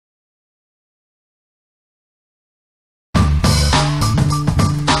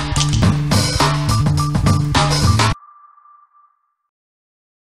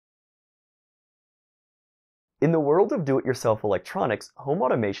In the world of do-it-yourself electronics, home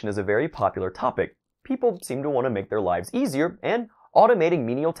automation is a very popular topic. People seem to want to make their lives easier, and automating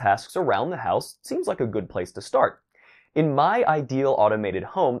menial tasks around the house seems like a good place to start. In my ideal automated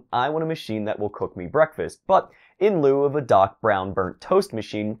home, I want a machine that will cook me breakfast, but in lieu of a Doc Brown burnt toast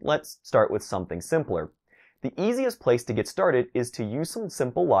machine, let's start with something simpler. The easiest place to get started is to use some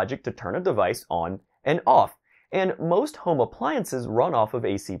simple logic to turn a device on and off, and most home appliances run off of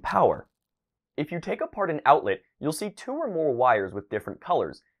AC power. If you take apart an outlet, you'll see 2 or more wires with different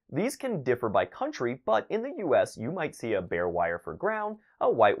colors. These can differ by country, but in the US you might see a bare wire for ground, a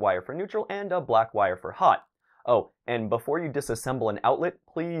white wire for neutral, and a black wire for hot. Oh, and before you disassemble an outlet,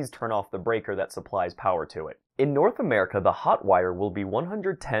 please turn off the breaker that supplies power to it. In North America, the hot wire will be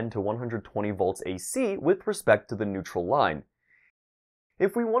 110 to 120 volts AC with respect to the neutral line.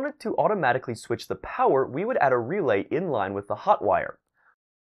 If we wanted to automatically switch the power, we would add a relay in line with the hot wire.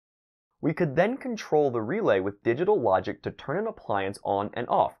 We could then control the relay with digital logic to turn an appliance on and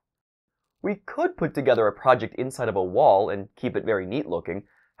off. We could put together a project inside of a wall and keep it very neat looking.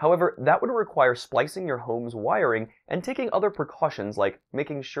 However, that would require splicing your home's wiring and taking other precautions like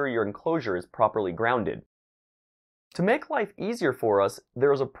making sure your enclosure is properly grounded. To make life easier for us,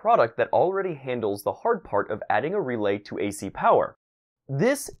 there is a product that already handles the hard part of adding a relay to AC power.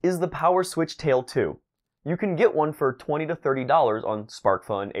 This is the PowerSwitch Tail II. You can get one for $20 to $30 on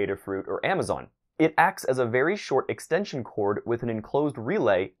SparkFun, Adafruit, or Amazon. It acts as a very short extension cord with an enclosed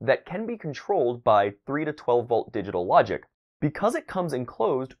relay that can be controlled by 3 to 12 volt digital logic. Because it comes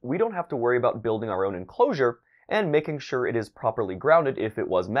enclosed, we don't have to worry about building our own enclosure and making sure it is properly grounded if it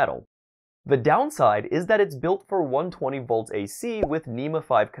was metal. The downside is that it's built for 120 volts AC with NEMA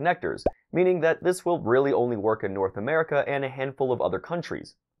 5 connectors, meaning that this will really only work in North America and a handful of other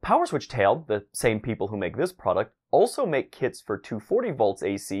countries. PowerSwitch Tail, the same people who make this product, also make kits for 240 volts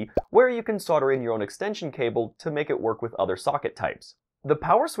AC where you can solder in your own extension cable to make it work with other socket types. The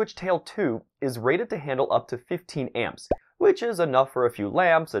PowerSwitch Tail II is rated to handle up to 15 amps, which is enough for a few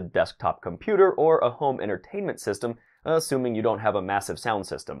lamps, a desktop computer, or a home entertainment system, assuming you don't have a massive sound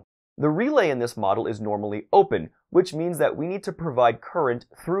system. The relay in this model is normally open, which means that we need to provide current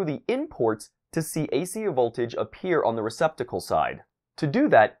through the in ports to see AC voltage appear on the receptacle side. To do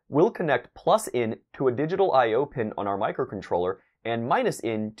that, we'll connect plus in to a digital I/O pin on our microcontroller and minus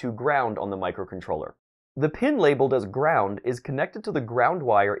in to ground on the microcontroller. The pin labeled as ground is connected to the ground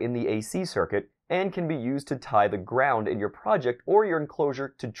wire in the AC circuit and can be used to tie the ground in your project or your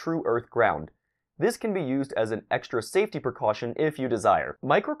enclosure to true earth ground. This can be used as an extra safety precaution if you desire.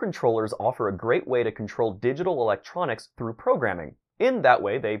 Microcontrollers offer a great way to control digital electronics through programming. In that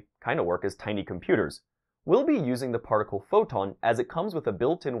way, they kind of work as tiny computers. We'll be using the Particle Photon as it comes with a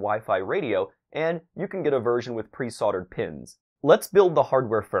built-in Wi-Fi radio, and you can get a version with pre-soldered pins. Let's build the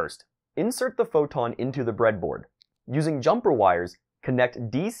hardware first. Insert the Photon into the breadboard. Using jumper wires,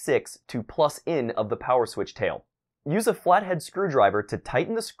 connect D6 to plus in of the PowerSwitch tail. Use a flathead screwdriver to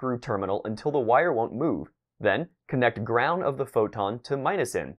tighten the screw terminal until the wire won't move. Then, connect ground of the Photon to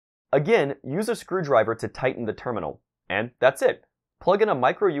minus in. Again, use a screwdriver to tighten the terminal. And that's it. Plug in a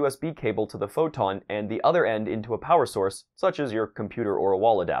micro USB cable to the Photon and the other end into a power source, such as your computer or a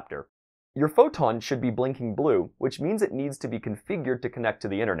wall adapter. Your Photon should be blinking blue, which means it needs to be configured to connect to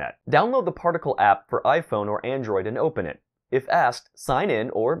the internet. Download the Particle app for iPhone or Android and open it. If asked, sign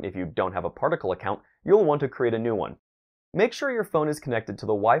in, or if you don't have a Particle account, you'll want to create a new one. Make sure your phone is connected to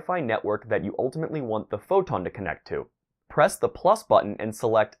the Wi-Fi network that you ultimately want the Photon to connect to. Press the plus button and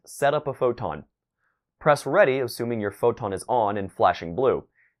select Set up a Photon. Press Ready, assuming your Photon is on and flashing blue.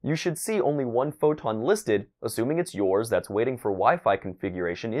 You should see only one Photon listed, assuming it's yours that's waiting for Wi-Fi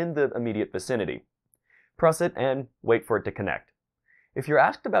configuration in the immediate vicinity. Press it and wait for it to connect. If you're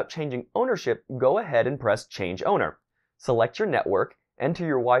asked about changing ownership, go ahead and press Change Owner. Select your network, enter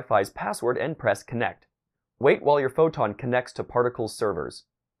your Wi-Fi's password, and press Connect. Wait while your Photon connects to Particle's servers.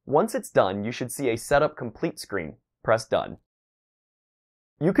 Once it's done, you should see a Setup Complete screen. Press Done.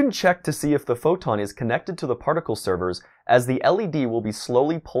 You can check to see if the Photon is connected to the Particle servers, as the LED will be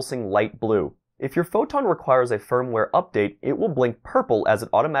slowly pulsing light blue. If your Photon requires a firmware update, it will blink purple as it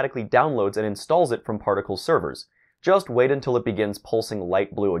automatically downloads and installs it from Particle servers. Just wait until it begins pulsing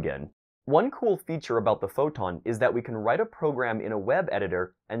light blue again. One cool feature about the Photon is that we can write a program in a web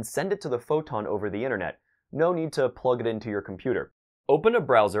editor and send it to the Photon over the internet. No need to plug it into your computer. Open a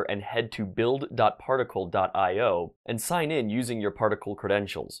browser and head to build.particle.io and sign in using your Particle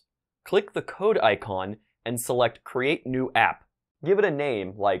credentials. Click the code icon and select Create New App. Give it a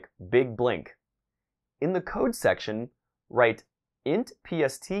name like Big Blink. In the code section, write int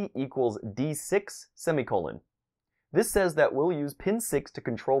pst equals d6 semicolon. This says that we'll use pin 6 to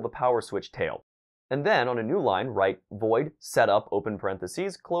control the PowerSwitch tail. And then on a new line, write void setup, open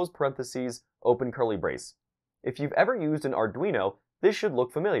parentheses, close parentheses, open curly brace. If you've ever used an Arduino, this should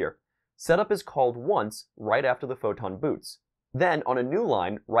look familiar. Setup is called once right after the Photon boots. Then on a new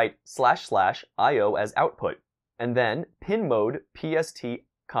line, write //IO as output, and then pin mode PST,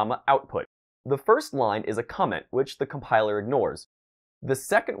 output. The first line is a comment, which the compiler ignores. The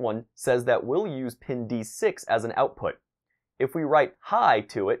second one says that we'll use pin D6 as an output. If we write high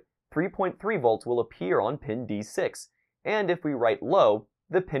to it, 3.3 volts will appear on pin D6, and if we write low,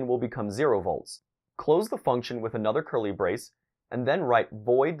 the pin will become 0 volts. Close the function with another curly brace, and then write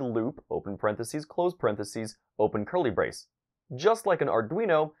void loop, open parentheses, close parentheses, open curly brace. Just like an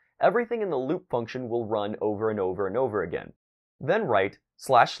Arduino, everything in the loop function will run over and over and over again. Then write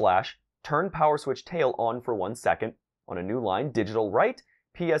 // turn PowerSwitch tail on for 1 second, on a new line, digital write,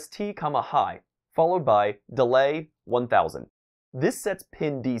 PST, high, followed by delay 1000. This sets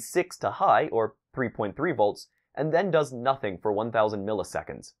pin D6 to high, or 3.3 volts, and then does nothing for 1000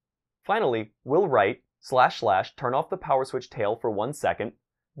 milliseconds. Finally, we'll write // turn off the PowerSwitch tail for 1 second,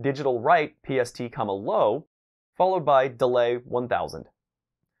 digital write, PST, low, followed by delay 1000.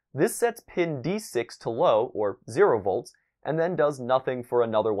 This sets pin D6 to low, or 0 volts, and then does nothing for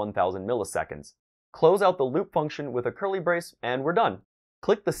another 1000 milliseconds. Close out the loop function with a curly brace, and we're done.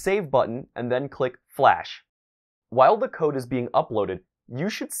 Click the Save button, and then click Flash. While the code is being uploaded, you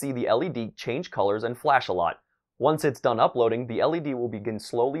should see the LED change colors and flash a lot. Once it's done uploading, the LED will begin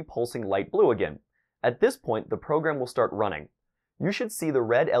slowly pulsing light blue again. At this point, the program will start running. You should see the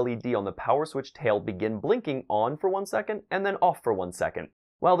red LED on the PowerSwitch tail begin blinking on for 1 second and then off for 1 second.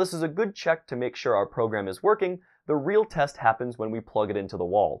 While this is a good check to make sure our program is working, the real test happens when we plug it into the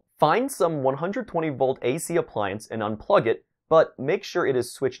wall. Find some 120 volt AC appliance and unplug it, but make sure it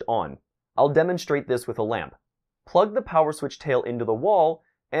is switched on. I'll demonstrate this with a lamp. Plug the PowerSwitch tail into the wall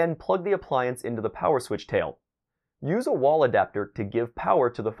and plug the appliance into the PowerSwitch tail. Use a wall adapter to give power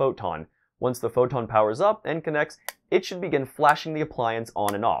to the Photon. Once the Photon powers up and connects, it should begin flashing the appliance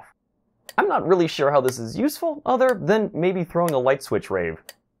on and off. I'm not really sure how this is useful, other than maybe throwing a light switch rave.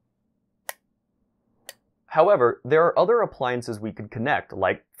 However, there are other appliances we could connect,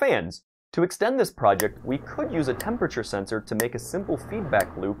 like fans. To extend this project, we could use a temperature sensor to make a simple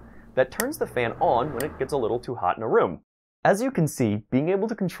feedback loop that turns the fan on when it gets a little too hot in a room. As you can see, being able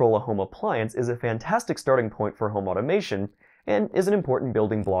to control a home appliance is a fantastic starting point for home automation, and is an important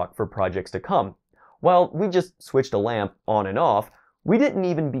building block for projects to come. While we just switched a lamp on and off, we didn't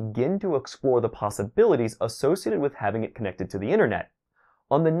even begin to explore the possibilities associated with having it connected to the internet.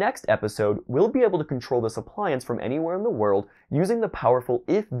 On the next episode, we'll be able to control this appliance from anywhere in the world using the powerful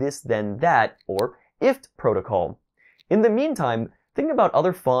if this then that, or IFT protocol. In the meantime, think about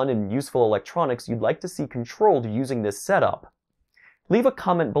other fun and useful electronics you'd like to see controlled using this setup. Leave a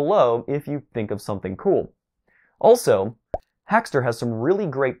comment below if you think of something cool. Also, Hackster has some really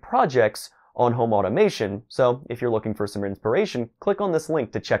great projects on home automation, so if you're looking for some inspiration, click on this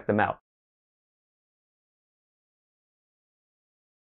link to check them out.